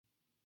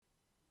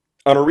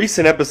On a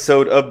recent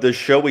episode of the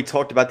show, we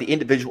talked about the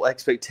individual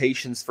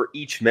expectations for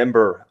each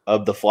member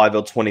of the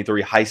Flyville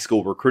 23 high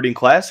school recruiting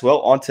class.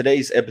 Well, on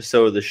today's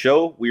episode of the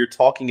show, we are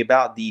talking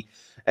about the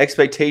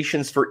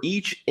expectations for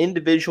each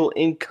individual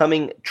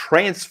incoming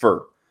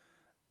transfer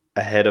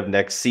ahead of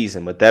next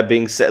season. With that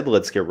being said,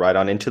 let's get right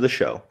on into the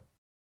show.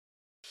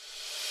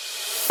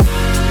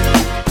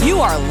 You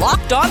are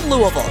Locked On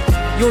Louisville,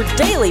 your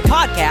daily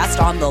podcast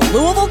on the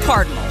Louisville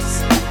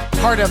Cardinals.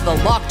 Part of the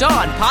Locked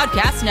On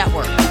Podcast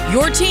Network,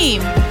 your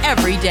team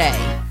every day.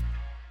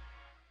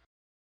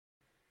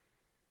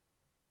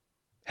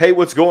 Hey,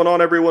 what's going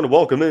on, everyone?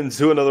 Welcome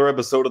into another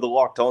episode of the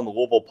Locked On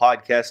Louisville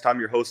podcast. I'm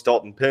your host,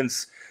 Dalton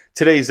Pence.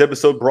 Today's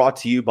episode brought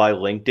to you by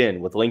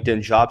LinkedIn. With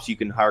LinkedIn Jobs, you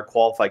can hire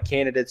qualified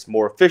candidates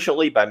more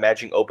efficiently by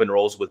matching open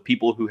roles with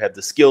people who have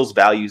the skills,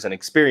 values, and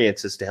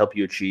experiences to help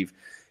you achieve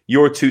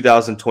your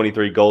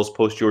 2023 goals.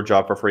 Post your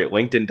job for free at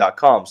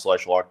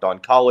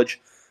linkedin.com/lockedoncollege.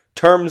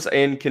 Terms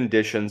and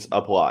conditions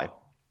apply.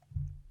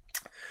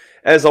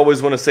 As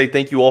always, want to say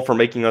thank you all for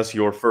making us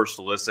your first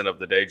listen of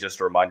the day.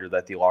 Just a reminder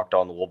that the Locked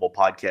On Louisville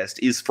podcast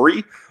is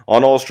free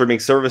on all streaming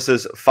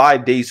services,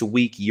 5 days a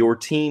week, your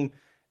team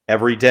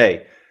every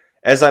day.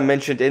 As I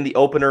mentioned in the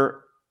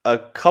opener a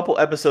couple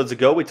episodes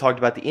ago, we talked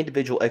about the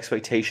individual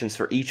expectations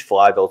for each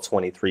Flyville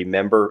 23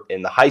 member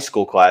in the high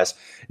school class.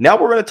 Now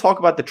we're going to talk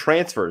about the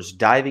transfers,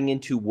 diving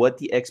into what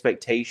the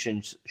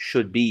expectations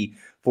should be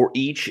for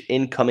each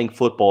incoming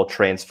football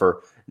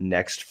transfer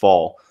next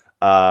fall.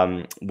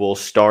 We'll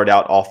start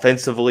out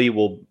offensively.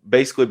 We'll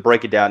basically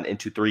break it down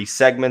into 3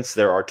 segments.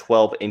 There are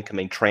 12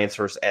 incoming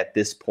transfers at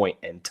this point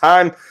in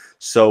time.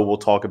 So we'll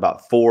talk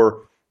about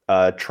 4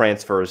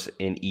 transfers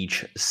in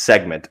each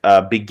segment.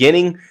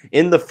 Beginning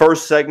in the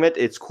first segment,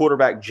 it's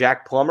quarterback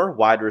Jack Plummer,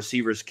 wide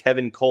receivers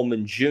Kevin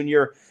Coleman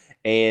Jr.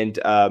 and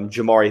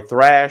Jamari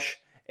Thrash.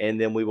 And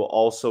then we will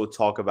also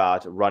talk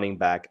about running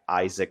back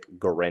Isaac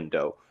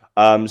Garendo.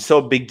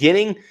 So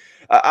beginning,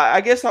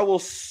 I guess I will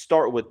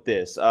start with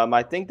this.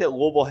 I think that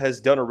Louisville has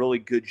done a really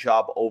good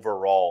job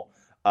overall,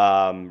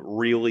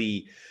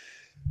 really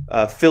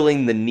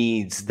filling the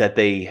needs that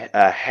they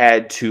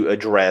had to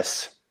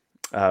address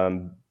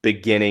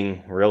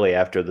beginning really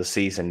after the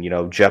season. You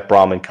know, Jeff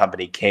Brom and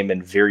company came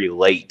in very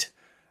late,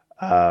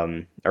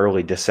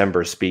 early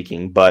December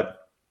speaking, but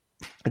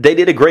they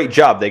did a great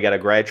job. They got a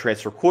grad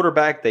transfer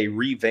quarterback. They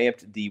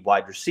revamped the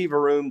wide receiver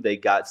room. They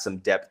got some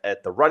depth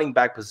at the running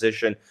back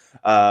position.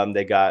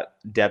 They got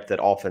depth at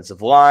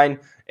offensive line,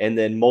 and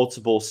then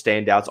multiple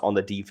standouts on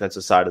the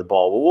defensive side of the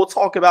ball. Well, we'll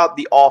talk about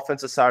the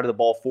offensive side of the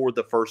ball for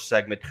the first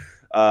segment,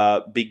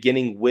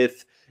 beginning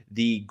with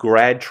the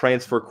grad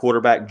transfer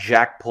quarterback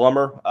Jack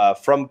Plummer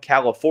from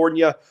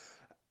California.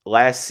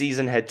 Last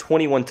season had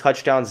 21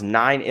 touchdowns,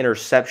 9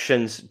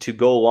 interceptions to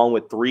go along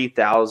with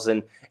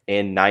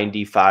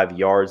 3,095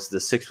 yards. The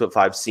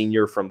 6'5"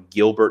 senior from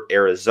Gilbert,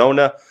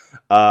 Arizona,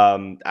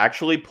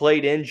 actually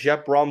played in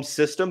Jeff Brom's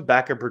system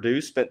back at Purdue,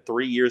 spent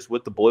 3 years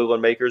with the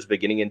Boilermakers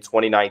beginning in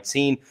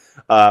 2019,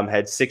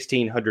 had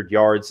 1,600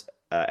 yards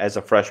as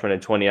a freshman in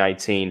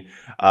 2019,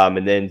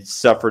 and then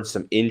suffered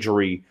some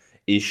injury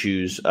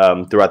issues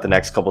throughout the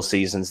next couple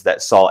seasons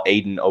that saw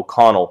Aiden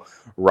O'Connell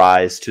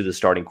rise to the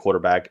starting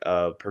quarterback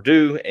of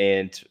Purdue,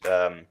 and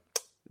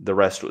the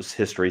rest was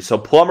history. So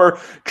Plummer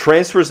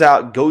transfers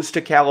out, goes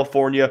to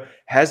California,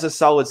 has a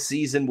solid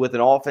season with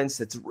an offense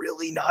that's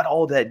really not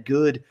all that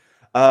good.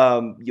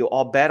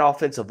 All bad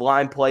offensive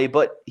line play,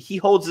 but he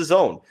holds his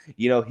own.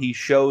 You know, he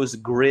shows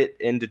grit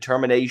and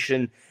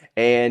determination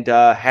and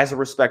has a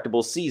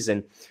respectable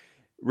season.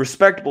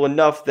 Respectable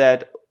enough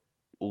that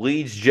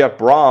leads Jeff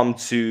Brom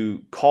to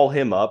call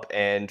him up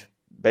and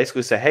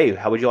basically say, hey,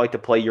 how would you like to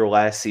play your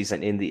last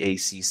season in the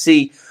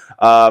ACC?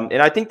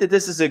 And I think that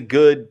this is a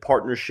good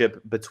partnership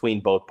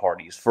between both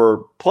parties.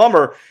 For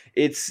Plummer,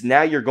 it's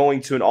now you're going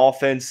to an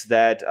offense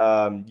that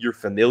you're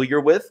familiar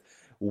with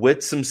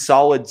some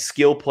solid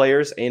skill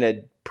players and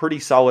a pretty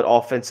solid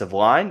offensive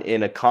line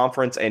in a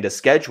conference and a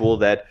schedule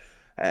that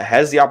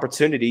has the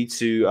opportunity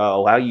to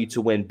allow you to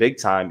win big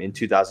time in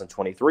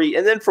 2023.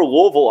 And then for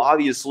Louisville,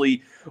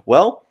 obviously,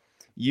 well,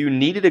 you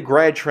needed a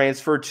grad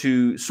transfer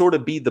to sort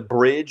of be the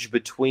bridge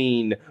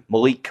between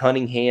Malik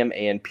Cunningham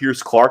and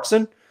Pierce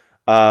Clarkson.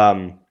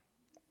 I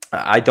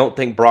don't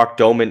think Brock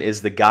Doman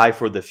is the guy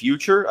for the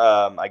future.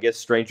 I guess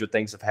stranger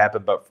things have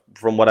happened, but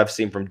from what I've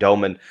seen from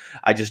Doman,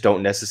 I just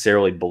don't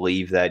necessarily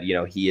believe that,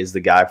 he is the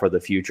guy for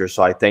the future.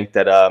 So I think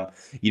that,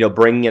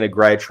 bringing in a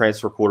grad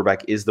transfer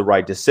quarterback is the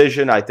right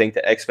decision. I think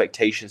the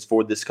expectations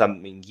for this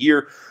coming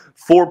year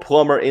for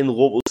Plummer in the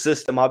Louisville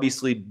system,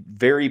 obviously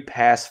very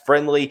pass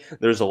friendly.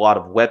 There's a lot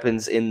of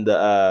weapons in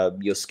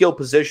the skill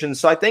positions.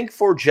 So I think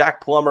for Jack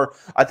Plummer,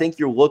 I think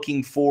you're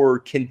looking for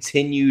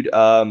continued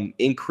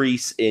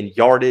increase in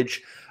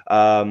yardage,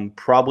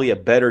 probably a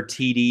better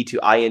TD to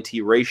INT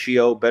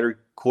ratio,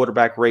 better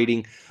quarterback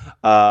rating.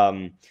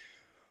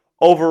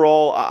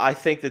 Overall, I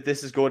think that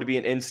this is going to be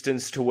an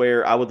instance to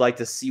where I would like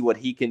to see what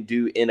he can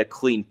do in a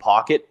clean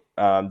pocket.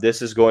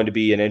 This is going to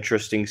be an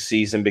interesting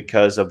season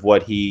because of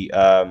what he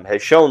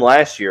has shown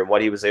last year and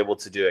what he was able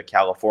to do at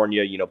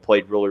California.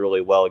 Played really,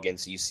 really well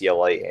against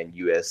UCLA and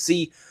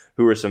USC,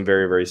 who are some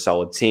very, very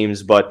solid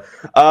teams. But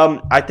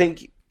I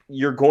think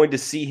you're going to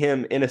see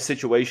him in a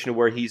situation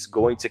where he's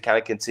going to kind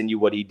of continue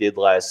what he did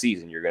last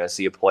season. You're going to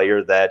see a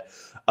player that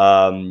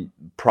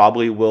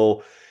probably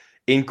will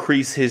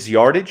increase his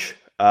yardage.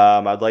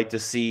 I'd like to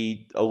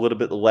see a little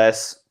bit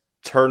less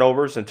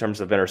turnovers in terms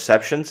of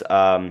interceptions,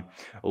 a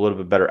little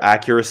bit better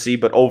accuracy,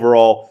 but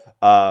overall,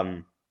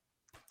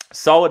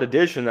 solid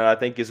addition that I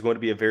think is going to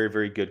be a very,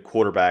 very good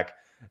quarterback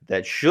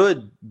that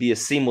should be a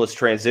seamless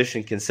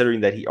transition considering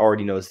that he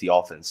already knows the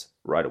offense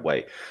right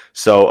away.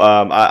 So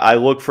I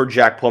look for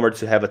Jack Plummer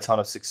to have a ton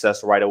of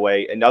success right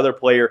away. Another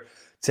player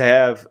to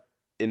have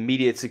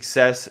immediate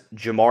success,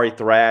 Jamari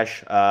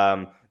Thrash,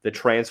 the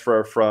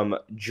transfer from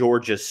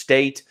Georgia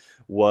State,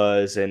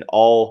 was an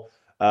all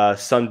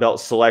Sun Belt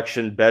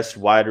selection, best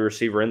wide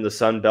receiver in the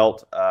Sun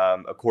Belt,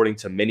 according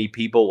to many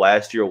people.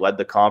 Last year, led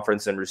the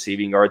conference in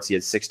receiving yards. He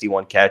had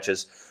 61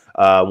 catches,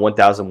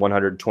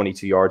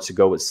 1,122 yards to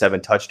go with 7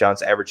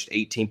 touchdowns, averaged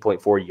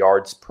 18.4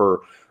 yards per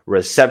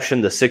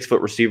reception. The 6-foot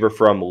receiver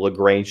from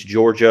LaGrange,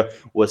 Georgia,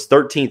 was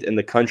 13th in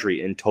the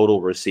country in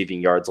total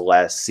receiving yards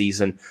last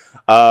season.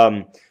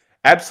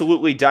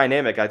 Absolutely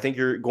dynamic. I think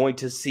you're going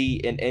to see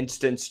an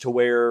instance to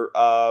where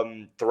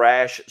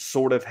Thrash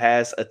sort of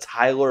has a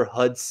Tyler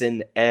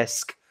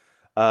Hudson-esque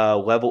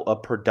level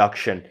of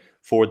production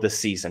for the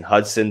season.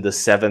 Hudson, the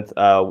 7th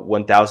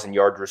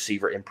 1,000-yard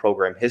receiver in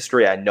program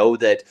history. I know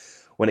that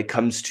when it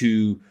comes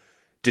to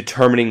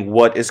determining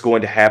what is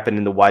going to happen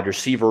in the wide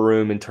receiver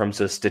room in terms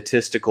of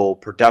statistical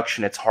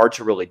production, it's hard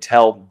to really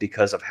tell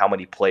because of how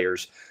many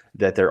players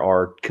that there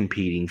are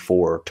competing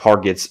for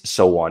targets,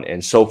 so on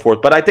and so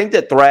forth. But I think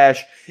that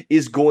Thrash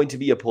is going to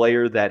be a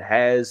player that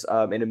has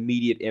an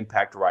immediate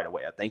impact right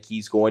away. I think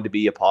he's going to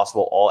be a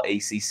possible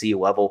all-ACC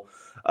level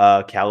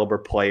caliber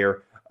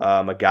player,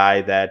 a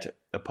guy that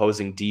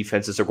opposing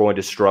defenses are going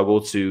to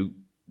struggle to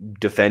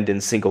defend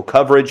in single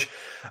coverage,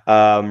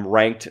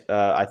 ranked,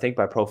 I think,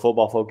 by Pro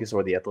Football Focus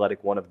or The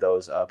Athletic, one of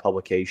those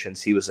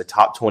publications. He was a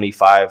top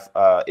 25,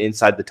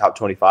 inside the top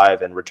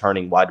 25 and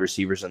returning wide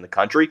receivers in the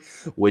country,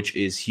 which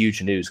is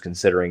huge news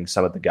considering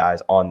some of the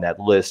guys on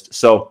that list.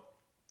 So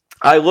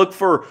I look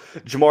for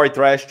Jamari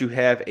Thrash to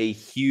have a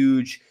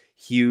huge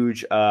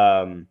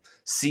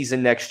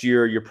season next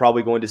year. You're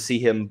probably going to see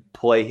him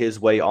play his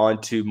way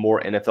onto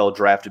more NFL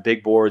draft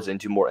big boards,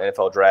 into more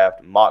NFL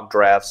draft mock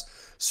drafts,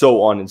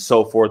 so on and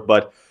so forth.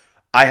 But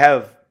I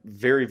have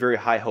very, very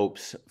high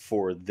hopes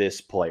for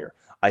this player.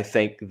 I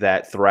think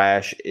that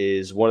Thrash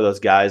is one of those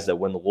guys that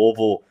when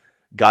Louisville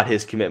got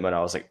his commitment,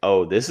 I was like,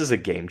 oh, this is a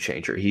game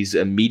changer. He's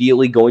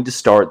immediately going to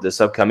start this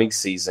upcoming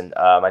season.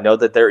 I know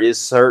that there is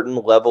certain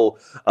level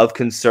of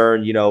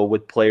concern,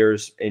 with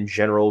players in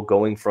general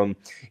going from,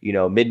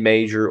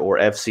 mid-major or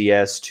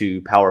FCS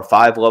to Power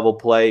 5 level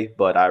play.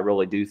 But I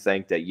really do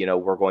think that,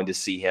 we're going to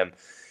see him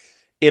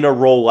in a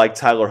role like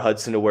Tyler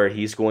Hudson, to where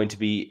he's going to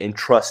be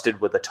entrusted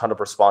with a ton of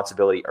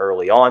responsibility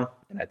early on,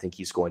 and I think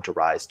he's going to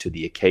rise to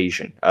the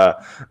occasion.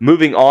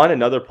 Moving on,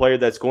 another player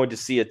that's going to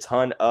see a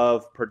ton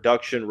of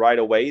production right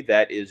away,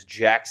 that is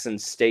Jackson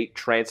State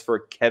transfer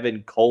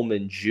Kevin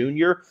Coleman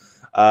Jr.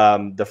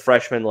 The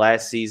freshman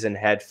last season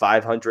had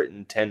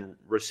 510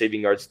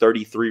 receiving yards,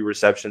 33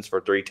 receptions for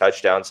 3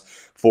 touchdowns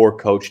for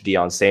Coach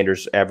Deion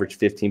Sanders,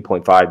 averaged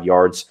 15.5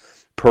 yards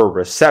per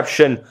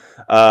reception.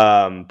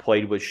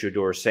 Played with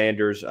Shedeur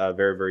Sanders, a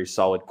very, very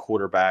solid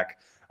quarterback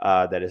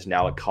that is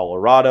now at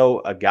Colorado,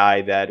 a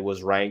guy that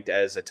was ranked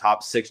as a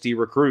top 60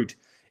 recruit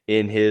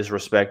in his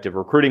respective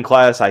recruiting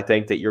class. I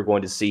think that you're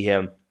going to see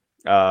him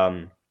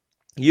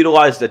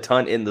utilized a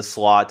ton in the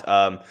slot.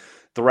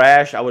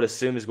 Thrash, I would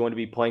assume, is going to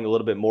be playing a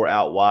little bit more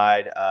out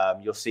wide.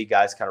 You'll see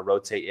guys kind of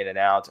rotate in and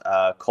out.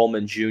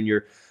 Coleman Jr.,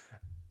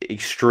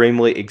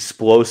 extremely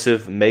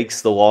explosive,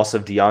 makes the loss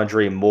of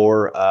DeAndre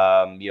Moore,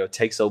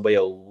 takes away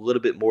a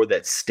little bit more of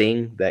that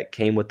sting that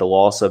came with the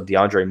loss of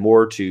DeAndre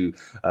Moore to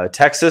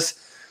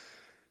Texas.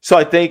 So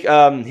I think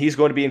he's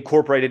going to be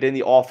incorporated in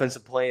the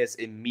offensive plans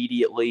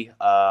immediately.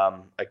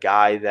 A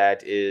guy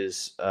that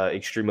is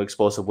extremely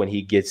explosive when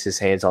he gets his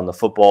hands on the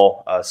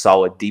football, a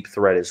solid deep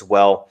threat as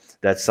well.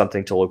 That's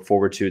something to look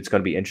forward to. It's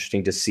going to be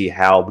interesting to see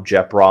how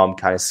Jeff Brom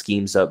kind of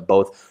schemes up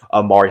both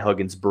Amari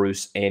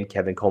Huggins-Bruce and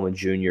Kevin Coleman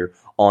Jr.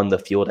 on the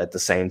field at the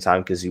same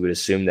time, because you would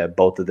assume that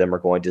both of them are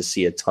going to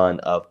see a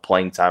ton of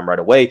playing time right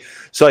away.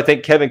 So I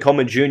think Kevin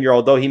Coleman Jr.,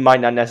 although he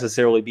might not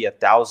necessarily be a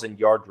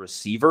 1,000-yard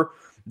receiver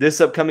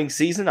this upcoming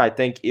season, I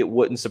think it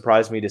wouldn't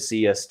surprise me to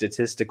see a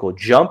statistical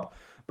jump,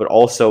 but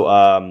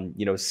also,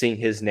 seeing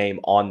his name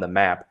on the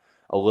map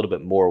a little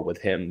bit more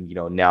with him,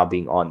 now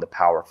being on the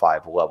Power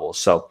 5 level.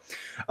 So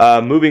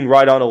moving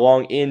right on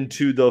along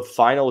into the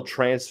final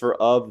transfer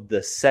of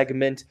the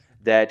segment,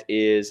 that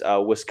is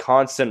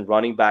Wisconsin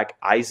running back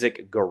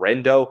Isaac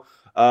Guerendo.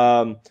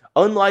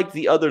 Unlike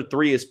the other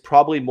three, is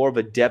probably more of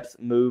a depth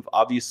move.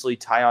 Obviously,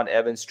 Tyon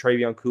Evans,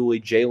 Travion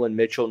Cooley, Jalen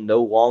Mitchell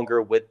no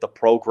longer with the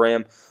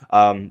program.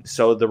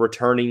 So the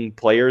returning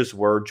players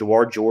were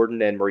Jawar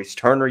Jordan and Maurice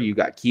Turner. You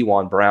got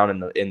Kejuan Brown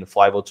in the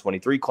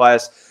 5'23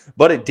 class,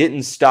 but it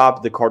didn't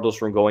stop the Cardinals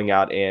from going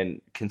out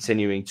and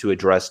continuing to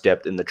address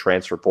depth in the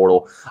transfer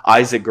portal.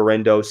 Isaac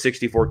Guerendo,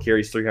 64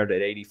 carries,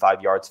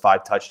 385 yards,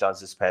 5 touchdowns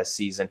this past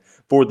season.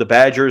 For the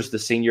Badgers, the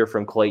senior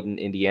from Clayton,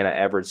 Indiana,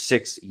 averaged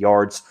 6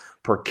 yards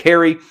per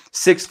carry,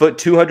 6 foot,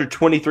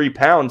 223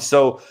 pounds.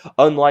 So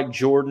unlike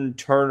Jordan,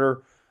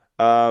 Turner,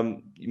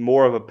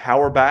 more of a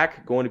power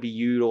back, going to be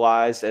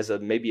utilized as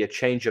maybe a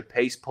change of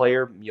pace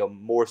player,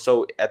 more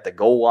so at the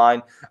goal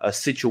line, a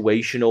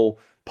situational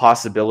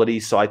possibility.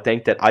 So I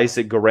think that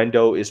Isaac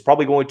Guerendo is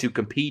probably going to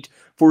compete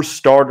for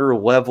starter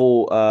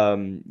level,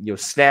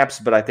 snaps,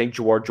 but I think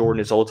Jawar Jordan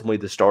is ultimately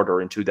the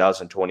starter in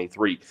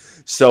 2023.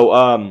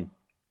 So,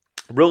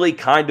 really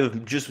kind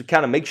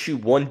of makes you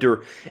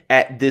wonder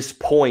at this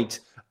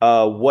point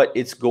what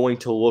it's going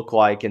to look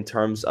like in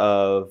terms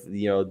of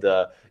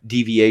the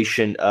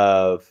deviation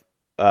of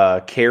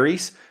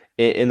carries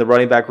in the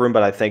running back room.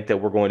 But I think that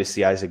we're going to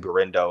see Isaac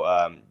Guerendo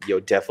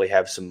definitely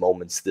have some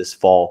moments this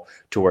fall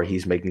to where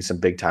he's making some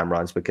big time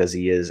runs because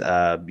he is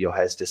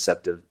has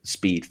deceptive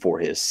speed for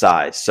his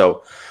size.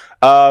 So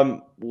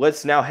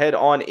let's now head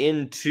on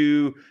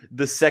into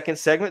the second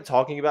segment,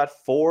 talking about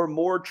 4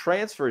 more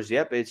transfers.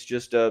 Yep, it's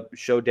just a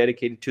show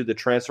dedicated to the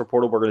transfer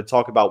portal. We're going to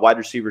talk about wide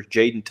receivers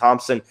Jaden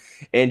Thompson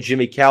and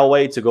Jimmy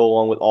Callaway to go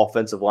along with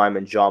offensive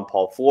lineman John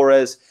Paul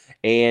Flores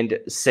and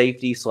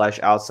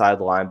safety/outside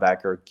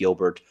linebacker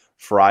Gilbert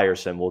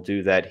Frierson. We'll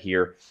do that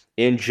here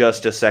in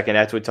just a second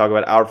after we talk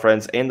about our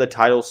friends and the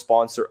title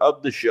sponsor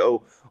of the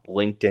show,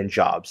 LinkedIn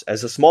Jobs.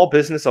 As a small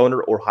business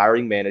owner or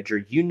hiring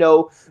manager, you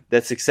know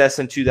that success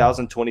in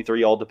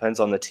 2023 all depends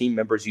on the team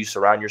members you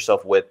surround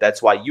yourself with.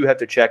 That's why you have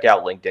to check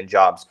out LinkedIn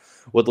Jobs.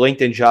 With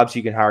LinkedIn Jobs,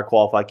 you can hire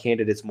qualified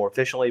candidates more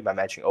efficiently by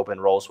matching open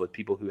roles with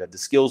people who have the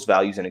skills,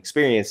 values, and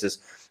experiences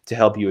to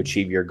help you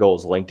achieve your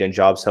goals. LinkedIn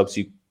Jobs helps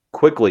you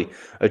quickly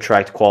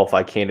attract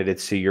qualified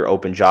candidates to your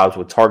open jobs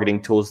with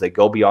targeting tools that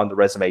go beyond the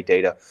resume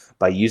data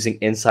by using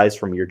insights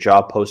from your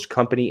job post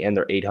company and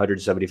their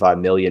 875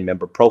 million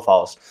member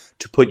profiles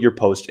to put your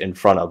post in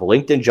front of.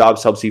 LinkedIn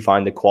Jobs helps you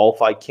find the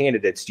qualified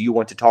candidates you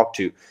want to talk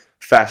to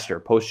faster.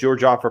 Post your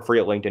job for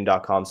free at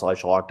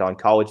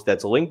linkedin.com/lockedoncollege.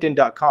 That's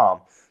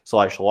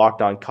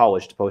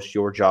linkedin.com/lockedoncollege to post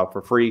your job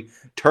for free.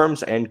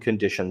 Terms and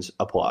conditions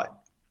apply.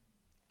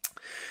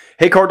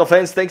 Hey, Cardinal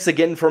fans, thanks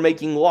again for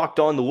making Locked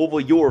On Louisville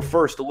your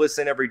first to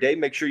listen every day.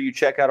 Make sure you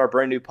check out our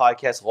brand new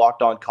podcast,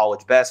 Locked On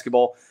College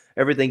Basketball.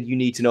 Everything you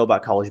need to know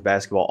about college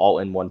basketball all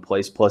in one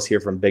place, plus hear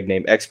from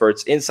big-name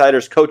experts,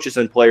 insiders, coaches,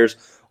 and players.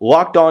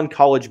 Locked On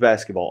College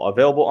Basketball,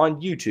 available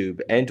on YouTube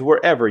and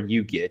wherever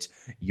you get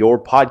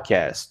your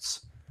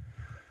podcasts.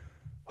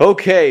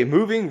 Okay,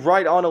 moving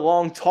right on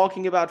along,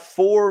 talking about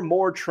 4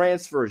 more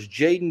transfers.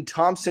 Jaden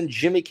Thompson,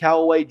 Jimmy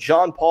Callaway,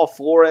 John Paul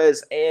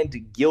Flores,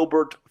 and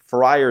Gilbert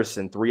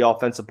Frierson, 3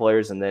 offensive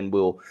players, and then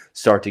we'll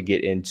start to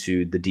get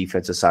into the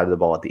defensive side of the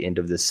ball at the end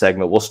of this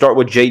segment. We'll start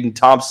with Jaden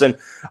Thompson.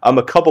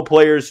 A couple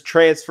players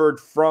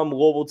transferred from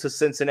Louisville to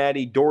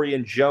Cincinnati,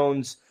 Dorian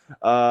Jones,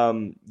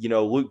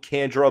 Luke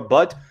Kandra,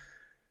 but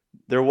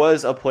there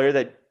was a player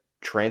that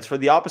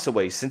transferred the opposite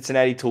way,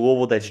 Cincinnati to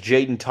Louisville. That's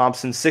Jaden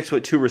Thompson,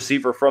 6'2"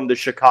 receiver from the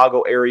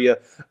Chicago area,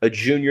 a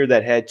junior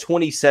that had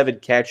 27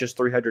 catches,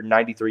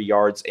 393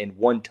 yards, and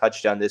 1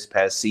 touchdown this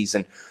past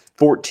season,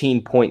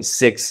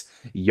 14.6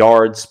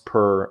 yards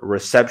per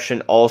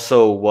reception.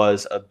 Also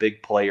was a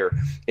big player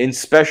in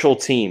special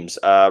teams,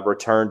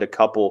 returned a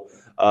couple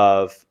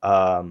of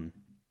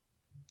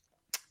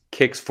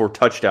kicks for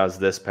touchdowns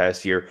this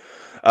past year.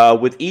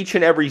 With each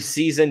and every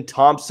season,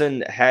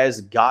 Thompson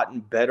has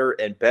gotten better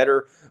and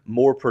better,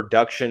 more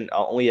production,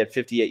 only at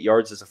 58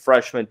 yards as a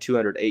freshman,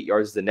 208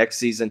 yards the next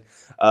season.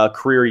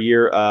 Career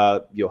year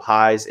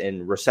highs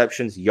in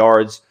receptions,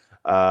 yards,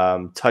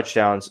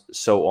 touchdowns,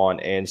 so on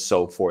and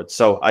so forth.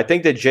 So I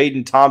think that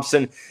Jaden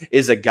Thompson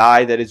is a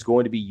guy that is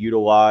going to be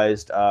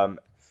utilized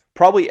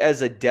probably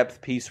as a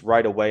depth piece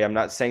right away. I'm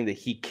not saying that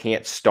he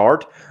can't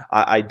start.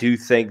 I do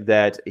think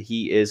that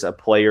he is a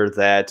player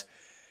that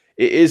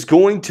is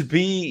going to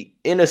be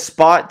in a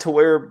spot to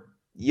where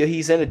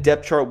he's in a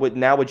depth chart with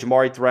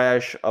Jamari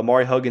Thrash,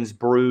 Amari Huggins,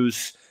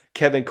 Bruce,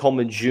 Kevin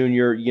Coleman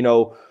Jr.,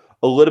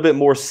 a little bit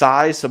more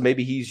size. So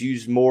maybe he's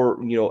used more,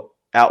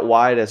 out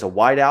wide as a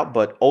wideout,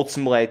 but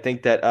ultimately I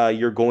think that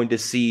you're going to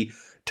see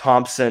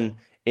Thompson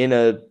in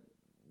a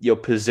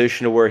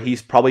position where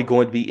he's probably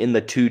going to be in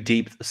the 2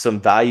 deep, some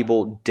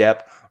valuable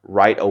depth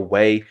right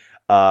away.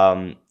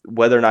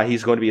 Whether or not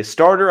he's going to be a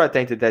starter, I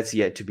think that that's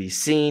yet to be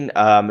seen.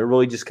 It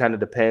really just kind of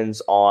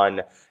depends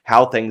on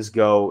how things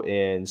go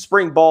in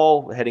spring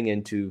ball, heading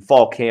into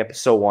fall camp,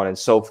 so on and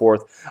so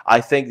forth.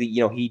 I think that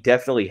he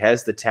definitely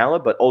has the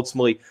talent, but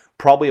ultimately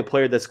probably a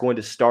player that's going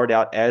to start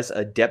out as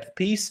a depth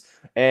piece.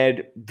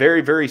 And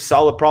very, very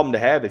solid problem to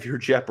have if you're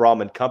Jeff Brom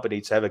and company,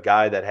 to have a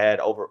guy that had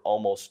over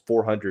almost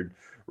 400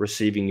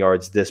 receiving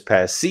yards this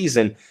past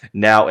season,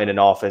 now in an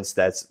offense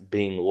that's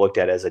being looked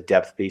at as a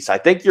depth piece. I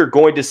think you're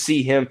going to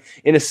see him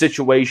in a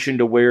situation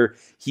to where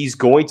he's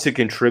going to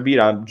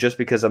contribute. Just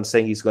because I'm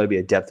saying he's going to be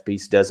a depth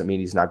piece doesn't mean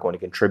he's not going to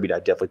contribute. I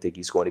definitely think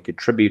he's going to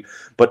contribute.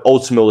 But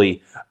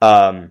ultimately,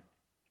 I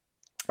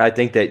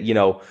think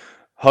that,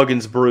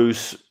 Huggins,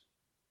 Bruce,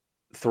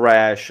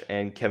 Thrash,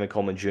 and Kevin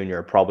Coleman Jr.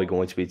 are probably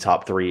going to be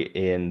top three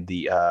in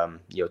the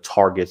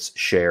targets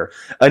share.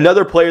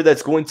 Another player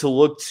that's going to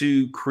look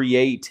to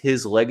create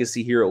his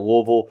legacy here at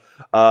Louisville,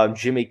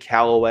 Jimmy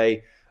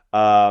Callaway,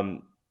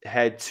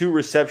 had 2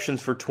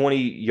 receptions for 20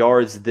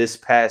 yards this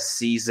past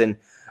season.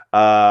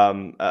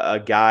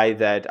 A guy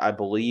that I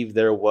believe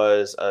there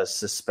was a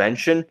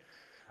suspension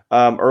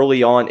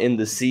early on in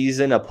the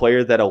season, a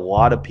player that a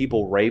lot of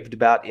people raved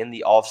about in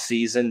the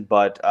offseason,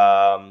 but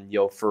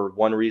for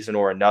one reason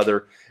or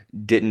another,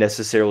 didn't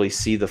necessarily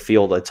see the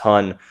field a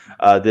ton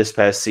this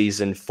past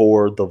season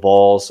for the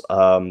Vols.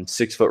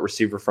 6-foot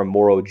receiver from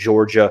Morrow,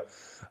 Georgia.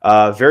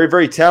 Very,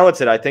 very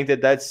talented. I think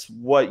that that's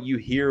what you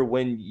hear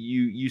when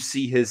you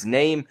see his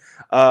name,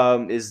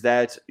 is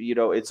that,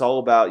 it's all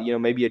about,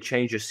 maybe a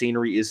change of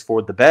scenery is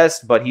for the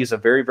best, but he's a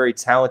very, very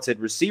talented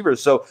receiver.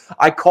 So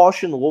I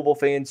caution the Louisville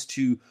fans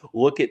to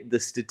look at the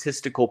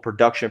statistical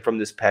production from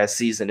this past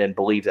season and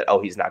believe that,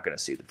 he's not going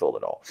to see the field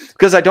at all.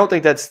 Because I don't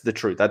think that's the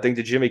truth. I think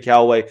that Jimmy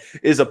Callaway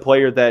is a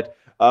player that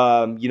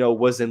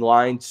was in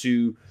line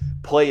to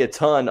play a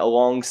ton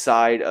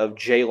alongside of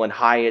Jalen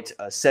Hyatt,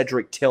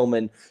 Cedric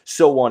Tillman,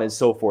 so on and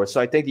so forth. So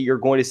I think that you're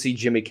going to see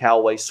Jimmy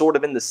Callaway sort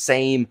of in the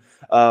same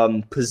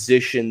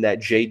position that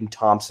Jaden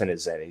Thompson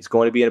is in. He's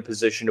going to be in a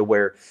position to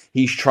where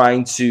he's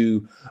trying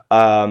to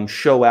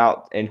show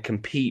out and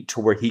compete to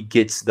where he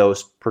gets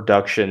those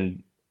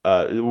production,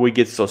 he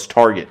gets those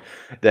target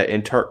that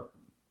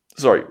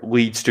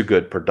leads to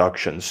good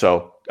production.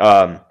 So,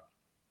 I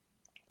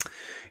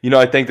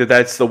think that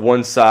that's the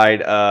one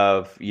side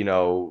of,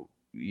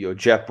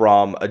 Jeff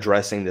Brom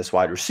addressing this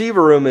wide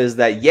receiver room, is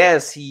that,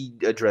 yes, he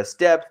addressed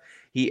depth.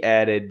 He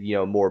added,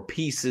 more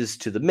pieces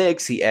to the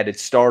mix. He added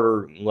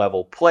starter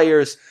level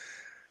players.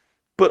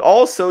 But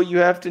also you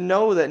have to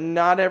know that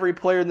not every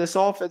player in this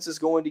offense is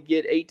going to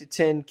get 8 to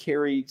 10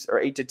 carries or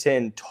 8 to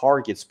 10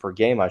 targets per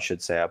game, I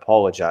should say. I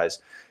apologize.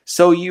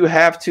 So you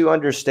have to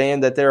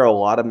understand that there are a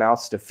lot of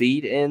mouths to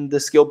feed in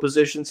the skill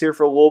positions here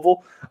for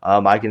Louisville.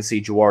 I can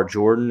see Jawar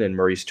Jordan and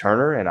Maurice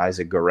Turner and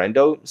Isaac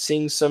Garendo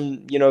seeing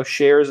some,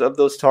 shares of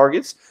those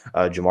targets.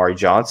 Jamari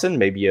Johnson,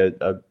 maybe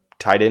a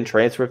tight end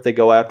transfer if they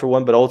go after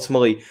one. But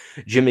ultimately,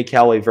 Jimmy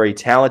Callaway, very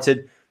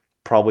talented,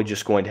 probably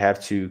just going to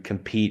have to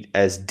compete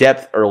as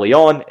depth early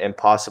on and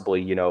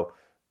possibly,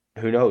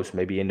 who knows,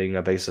 maybe ending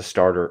up as a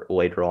starter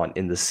later on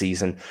in the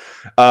season.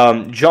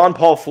 John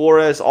Paul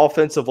Flores,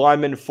 offensive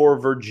lineman for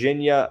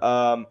Virginia,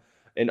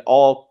 an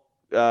all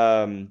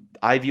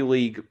Ivy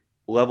League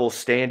level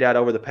standout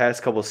over the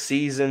past couple of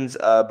seasons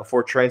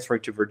before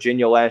transferring to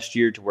Virginia last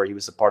year, to where he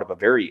was a part of a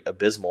very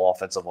abysmal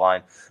offensive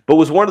line, but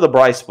was one of the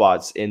bright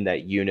spots in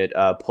that unit,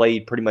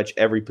 played pretty much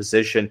every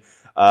position.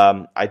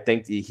 I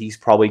think he's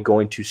probably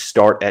going to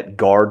start at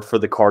guard for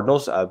the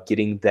Cardinals,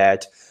 getting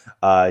that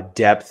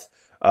depth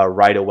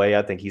right away.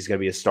 I think he's going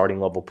to be a starting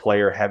level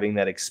player, having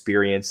that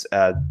experience,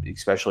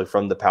 especially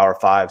from the Power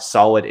 5,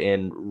 solid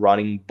in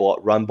run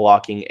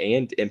blocking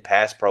and in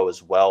pass pro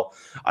as well.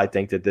 I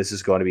think that this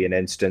is going to be an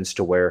instance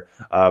to where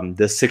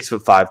the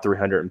 6'5",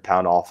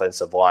 300-pound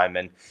offensive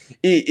lineman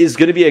is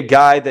going to be a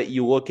guy that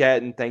you look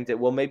at and think that,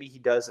 well, maybe he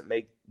doesn't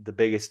make the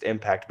biggest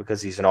impact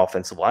because he's an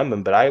offensive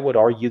lineman, but I would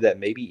argue that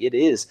maybe it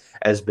is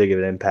as big of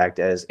an impact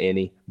as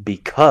any,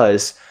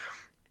 because,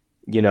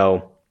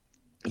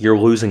 you're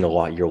losing a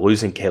lot. You're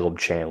losing Caleb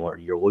Chandler.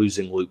 You're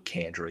losing Luke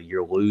Kandra.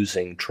 You're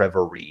losing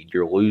Trevor Reed.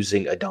 You're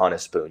losing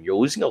Adonis Boone. You're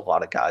losing a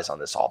lot of guys on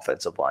this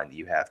offensive line that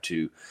you have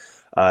to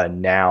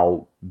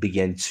now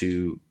begin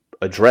to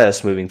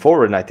address moving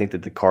forward. And I think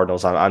that the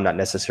Cardinals, I'm not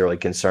necessarily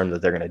concerned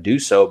that they're going to do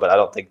so, but I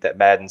don't think that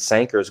Madden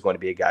Sanker is going to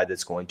be a guy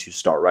that's going to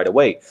start right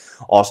away.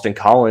 Austin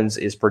Collins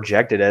is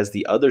projected as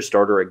the other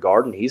starter at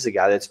guard, and he's a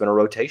guy that's been a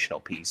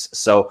rotational piece.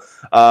 So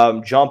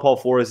John Paul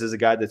Flores is a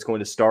guy that's going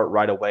to start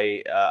right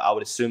away, I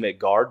would assume at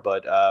guard,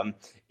 but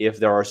if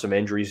there are some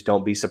injuries,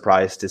 don't be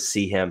surprised to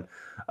see him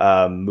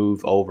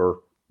move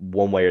over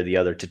one way or the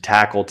other to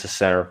tackle, to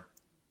center.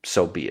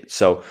 So be it.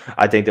 So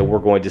I think that we're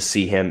going to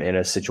see him in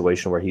a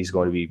situation where he's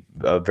going to be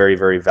a very,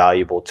 very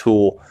valuable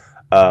tool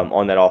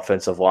on that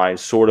offensive line,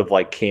 sort of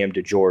like Cam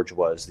DeGeorge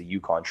was, the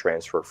UConn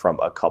transfer from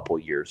a couple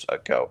years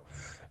ago.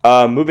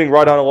 Moving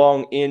right on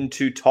along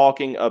into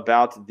talking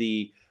about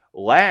the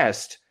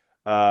last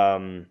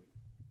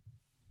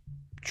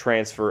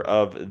transfer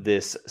of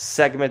this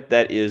segment,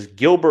 that is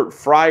Gilbert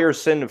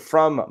Frierson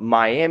from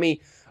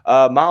Miami.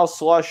 Miles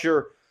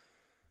Slusher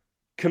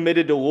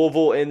committed to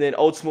Louisville and then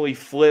ultimately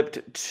flipped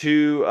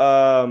to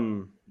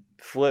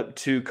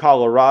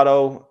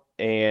Colorado,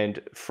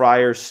 and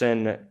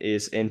Frierson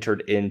is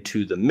entered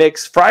into the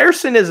mix.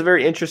 Frierson is a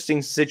very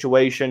interesting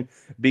situation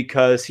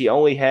because he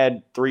only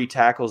had 3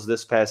 tackles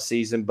this past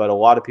season, but a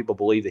lot of people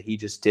believe that he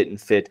just didn't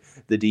fit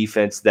the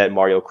defense that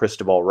Mario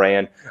Cristobal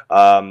ran.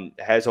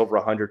 Has over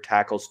 100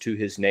 tackles to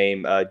his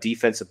name.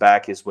 Defensive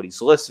back is what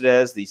he's listed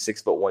as, the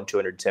 6'1",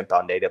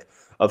 210-pound native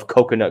of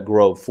Coconut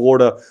Grove,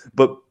 Florida,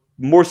 but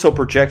more so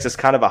projects as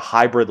kind of a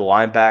hybrid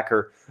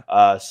linebacker,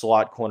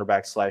 slot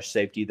cornerback /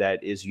 safety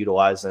that is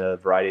utilized in a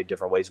variety of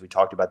different ways. We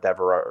talked about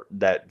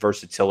that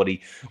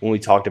versatility when we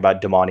talked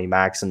about Damani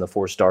Max and the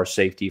 4-star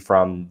safety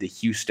from the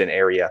Houston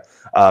area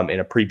in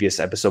a previous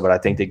episode. But I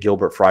think that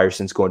Gilbert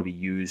Frierson is going to be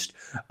used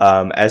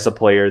as a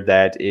player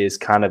that is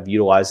kind of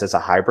utilized as a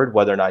hybrid.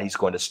 Whether or not he's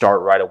going to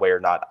start right away or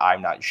not,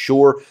 I'm not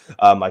sure.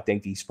 I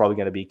think he's probably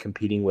going to be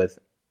competing with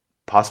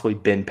possibly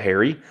Ben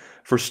Perry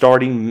for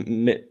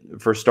starting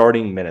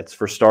minutes,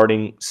 for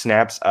starting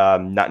snaps.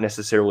 Not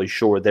necessarily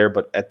sure there,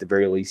 but at the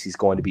very least, he's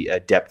going to be a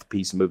depth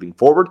piece moving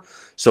forward.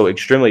 So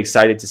extremely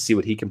excited to see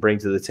what he can bring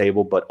to the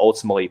table, but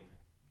ultimately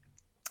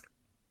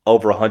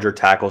over 100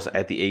 tackles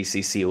at the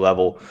ACC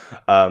level.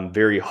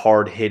 Very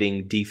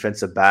hard-hitting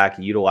defensive back,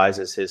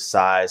 utilizes his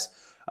size.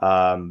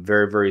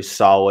 Very, very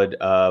solid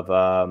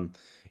of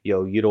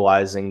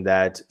utilizing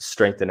that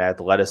strength and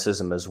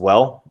athleticism as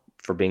well.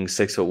 For being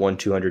 6'1",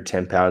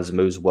 210 pounds,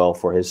 moves well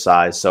for his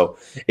size. So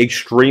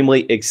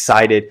extremely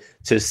excited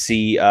to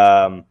see,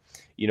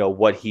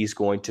 what he's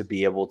going to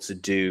be able to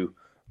do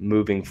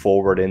moving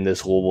forward in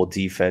this Louisville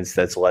defense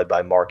that's led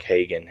by Mark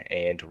Hagan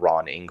and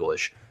Ron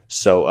English.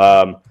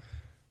 So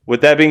with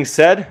that being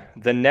said,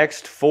 the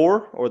next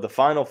 4, or the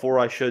final 4,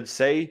 I should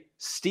say,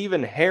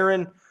 Stephen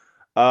Herron,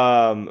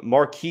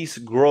 Marquise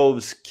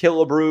Groves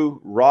Killebrew,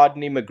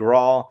 Rodney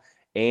McGraw,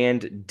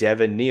 and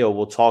Devin Neal.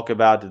 We'll talk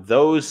about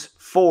those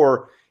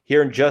 4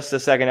 here in just a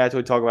second after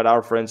we talk about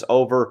our friends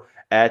over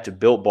at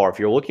Built Bar. If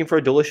you're looking for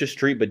a delicious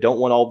treat but don't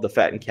want all of the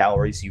fat and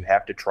calories, you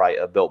have to try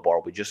a Built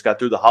Bar. We just got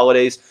through the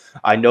holidays.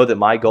 I know that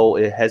my goal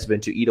has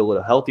been to eat a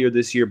little healthier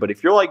this year, but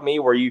if you're like me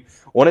where you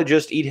want to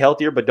just eat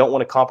healthier but don't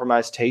want to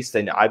compromise taste,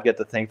 then I've got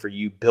the thing for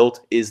you. Built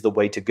is the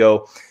way to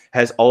go.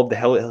 Has all of the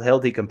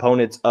healthy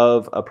components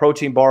of a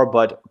protein bar,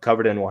 but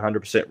covered in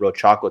 100% real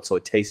chocolate, so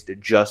it tastes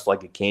just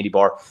like a candy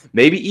bar.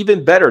 Maybe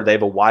even better. They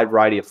have a wide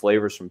variety of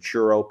flavors from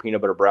churro, peanut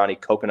butter brownie,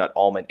 coconut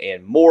almond,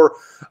 and more.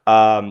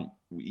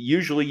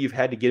 Usually you've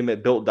had to get them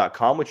at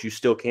Built.com, which you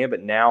still can,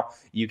 but now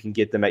you can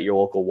get them at your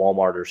local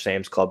Walmart or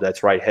Sam's Club.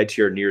 That's right. Head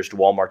to your nearest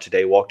Walmart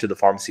today. Walk to the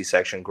pharmacy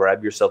section.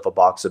 Grab yourself a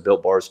box of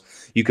Built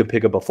Bars. You can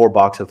pick up a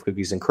 4-box of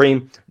cookies and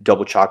cream,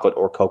 double chocolate,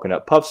 or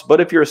coconut puffs.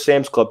 But if you're a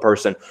Sam's Club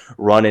person,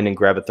 run in and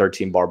grab a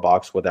 13-bar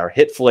box with our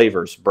hit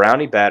flavors,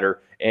 brownie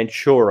batter, and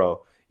churro.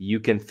 You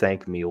can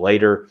thank me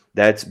later.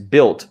 That's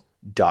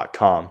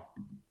Built.com.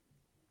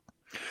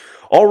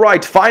 All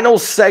right, final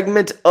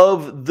segment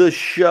of the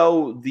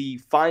show, the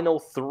final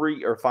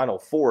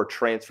 4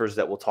 transfers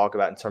that we'll talk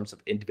about in terms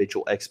of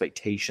individual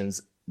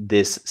expectations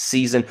this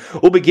season.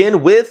 We'll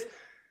begin with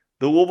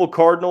the Louisville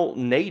Cardinal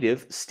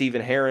native,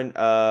 Stephen Herron.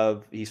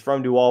 He's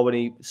from New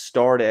Albany,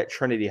 starred at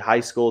Trinity High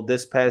School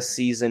this past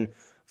season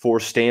for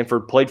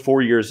Stanford, played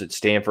 4 years at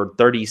Stanford,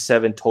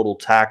 37 total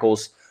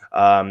tackles.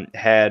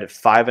 Had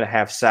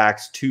 5.5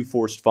 sacks, 2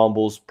 forced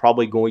fumbles,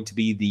 probably going to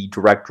be the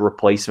direct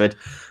replacement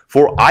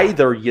for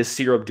either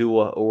Yasir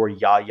Abdullah or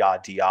Yaya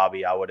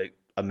Diaby. I would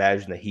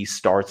imagine that he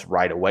starts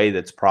right away.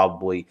 That's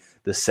probably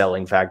the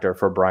selling factor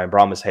for Brian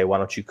Brom is, hey, why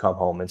don't you come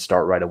home and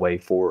start right away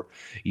for,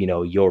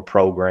 your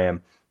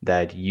program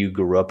that you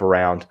grew up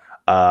around,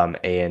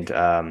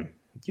 and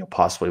you'll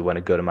possibly win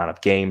a good amount of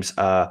games.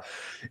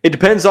 It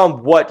depends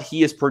on what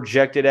he is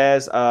projected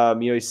as. He's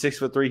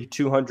 6'3",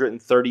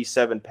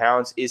 237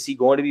 pounds. Is he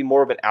going to be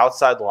more of an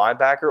outside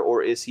linebacker,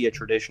 or is he a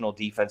traditional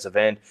defensive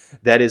end?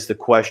 That is the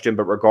question.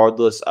 But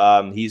regardless,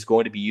 he's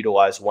going to be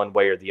utilized one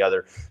way or the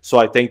other. So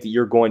I think that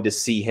you're going to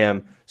see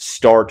him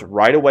start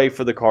right away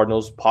for the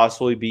Cardinals,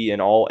 possibly be an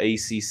all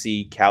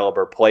ACC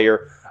caliber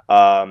player.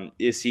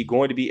 Is he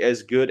going to be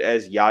as good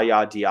as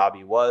Yaya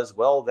Diaby was?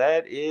 Well,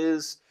 that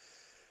is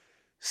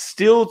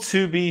still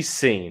to be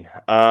seen.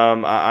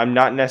 I'm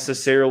not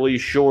necessarily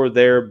sure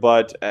there,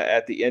 but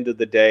at the end of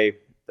the day,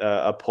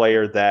 a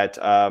player that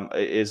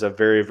is a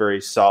very, very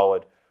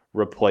solid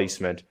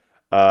replacement,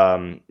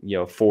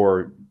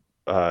 for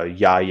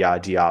Yaya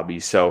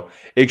Diaby. So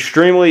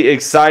extremely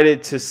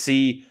excited to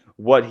see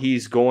what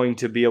he's going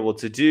to be able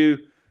to do,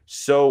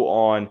 so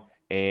on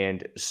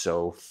and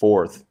so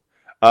forth.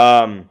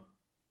 All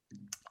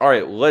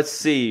right, let's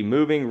see.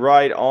 Moving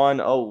right on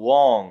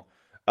along.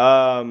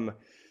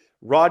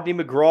 Rodney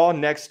McGraw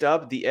next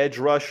up, the edge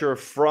rusher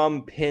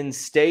from Penn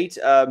State.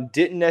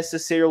 Didn't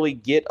necessarily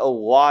get a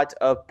lot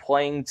of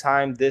playing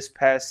time this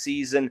past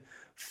season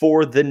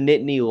for the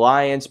Nittany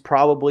Lions.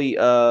 Probably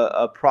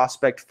a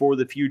prospect for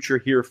the future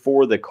here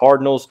for the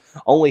Cardinals.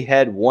 Only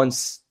had 1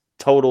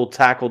 total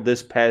tackle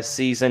this past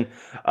season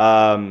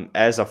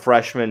as a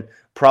freshman.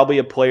 Probably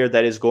a player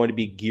that is going to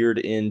be geared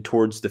in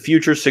towards the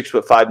future.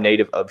 6'5"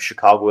 native of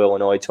Chicago,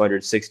 Illinois,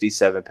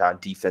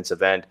 267-pound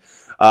defensive end.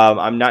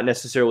 I'm not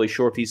necessarily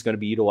sure if he's going to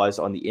be utilized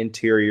on the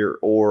interior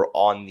or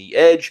on the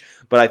edge,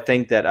 but I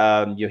think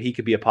that he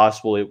could be a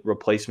possible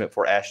replacement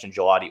for Ashton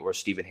Gelati or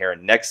Stephen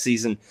Herron next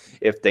season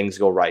if things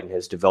go right in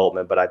his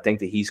development. But I think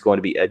that he's going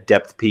to be a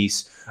depth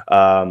piece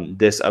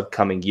this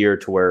upcoming year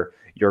to where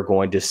you're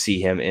going to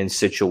see him in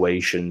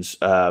situations,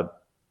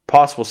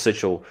 possible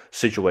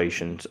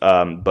situations.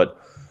 But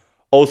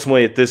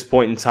ultimately, at this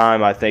point in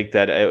time, I think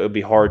that it would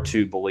be hard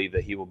to believe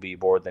that he will be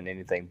more than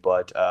anything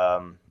but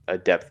a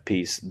depth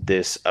piece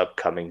this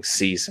upcoming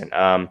season.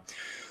 A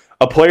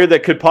player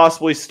that could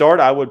possibly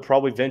start, I would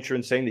probably venture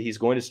in saying that he's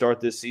going to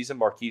start this season,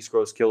 Marquise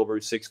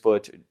Gross-Killebrew, 6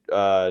 foot,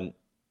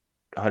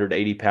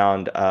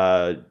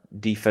 180-pound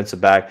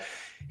defensive back.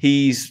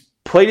 He's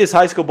played his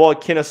high school ball at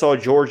Kennesaw,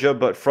 Georgia,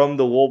 but from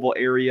the Louisville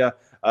area.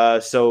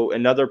 So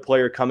another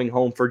player coming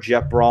home for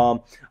Jeff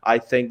Brom. I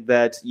think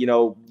that,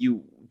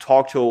 you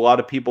talk to a lot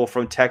of people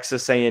from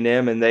Texas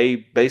A&M, and they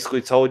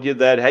basically told you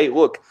that, hey,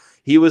 look,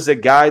 he was a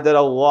guy that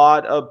a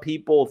lot of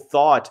people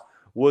thought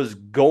was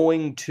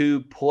going to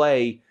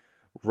play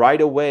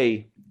right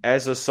away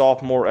as a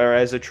sophomore or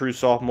as a true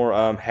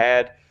sophomore.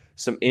 Had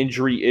some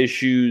injury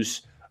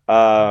issues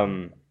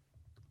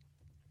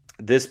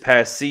this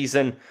past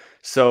season.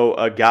 So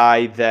a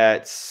guy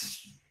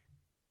that's,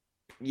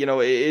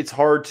 it's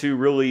hard to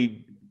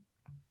really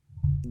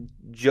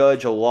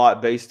judge a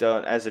lot based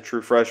on as a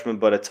true freshman,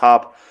 but a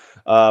top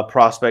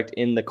prospect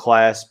in the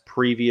class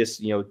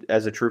previous,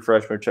 as a true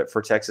freshman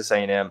for Texas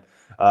A&M,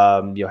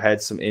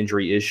 had some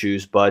injury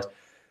issues, but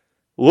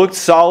looked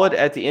solid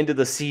at the end of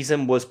the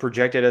season, was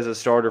projected as a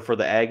starter for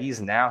the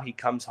Aggies. Now he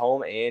comes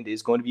home and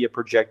is going to be a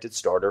projected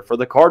starter for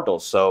the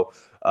Cardinals. So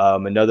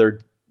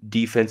another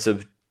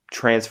defensive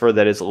transfer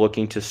that is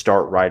looking to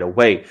start right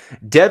away.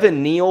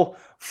 Devin Neal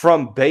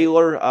from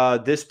Baylor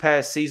this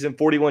past season,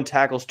 41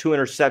 tackles, 2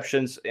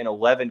 interceptions in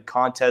 11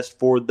 contests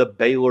for the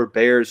Baylor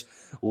Bears,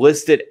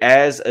 listed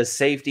as a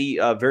safety,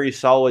 a very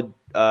solid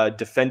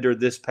defender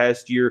this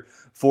past year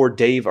for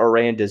Dave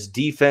Aranda's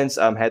defense,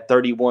 had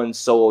 31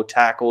 solo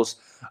tackles.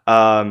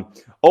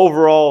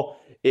 Overall,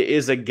 it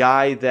is a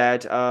guy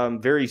that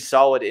very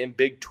solid in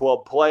Big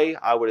 12 play.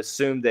 I would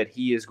assume that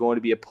he is going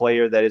to be a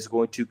player that is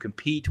going to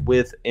compete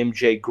with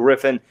MJ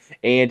Griffin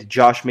and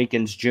Josh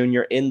Meekins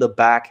Jr. in the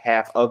back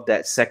half of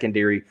that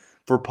secondary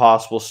for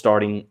possible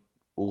starting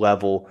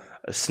level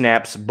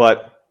snaps.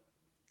 But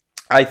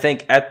I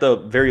think at the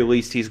very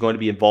least he's going to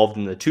be involved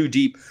in the 2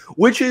 deep,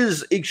 which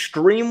is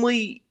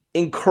extremely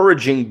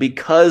encouraging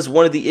because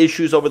one of the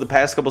issues over the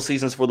past couple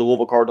seasons for the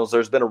Louisville Cardinals,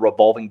 there's been a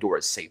revolving door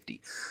at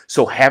safety.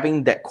 So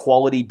having that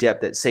quality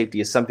depth at safety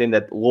is something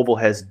that Louisville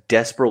has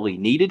desperately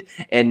needed,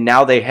 and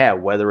now they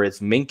have, whether it's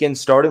Minkin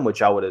starting,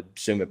 which I would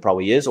assume it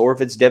probably is, or if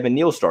it's Devin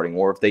Neal starting,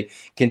 or if they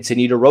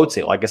continue to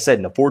rotate. Like I said,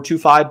 in a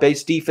 4-2-5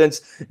 based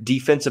defense,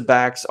 defensive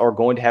backs are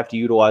going to have to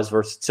utilize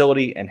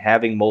versatility, and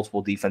having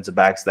multiple defensive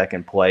backs that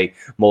can play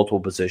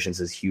multiple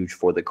positions is huge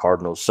for the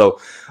Cardinals.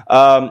 So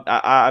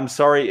I'm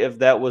sorry if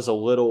that was a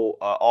little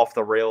off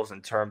the rails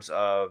in terms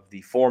of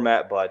the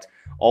format, but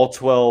all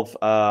 12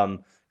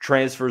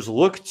 transfers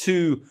look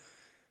to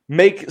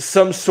make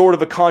some sort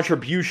of a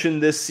contribution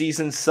this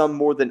season, some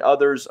more than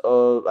others.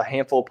 A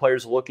handful of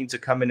players looking to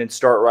come in and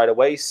start right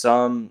away.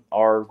 Some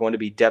are going to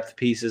be depth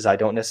pieces. I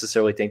don't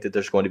necessarily think that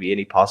there's going to be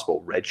any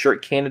possible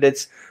redshirt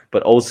candidates,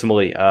 but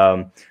ultimately,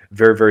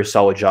 very, very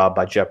solid job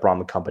by Jeff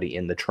Brom and company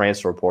in the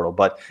transfer portal.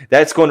 But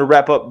that's going to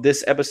wrap up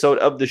this episode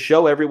of the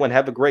show. Everyone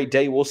have a great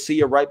day. We'll see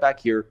you right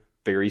back here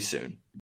very soon.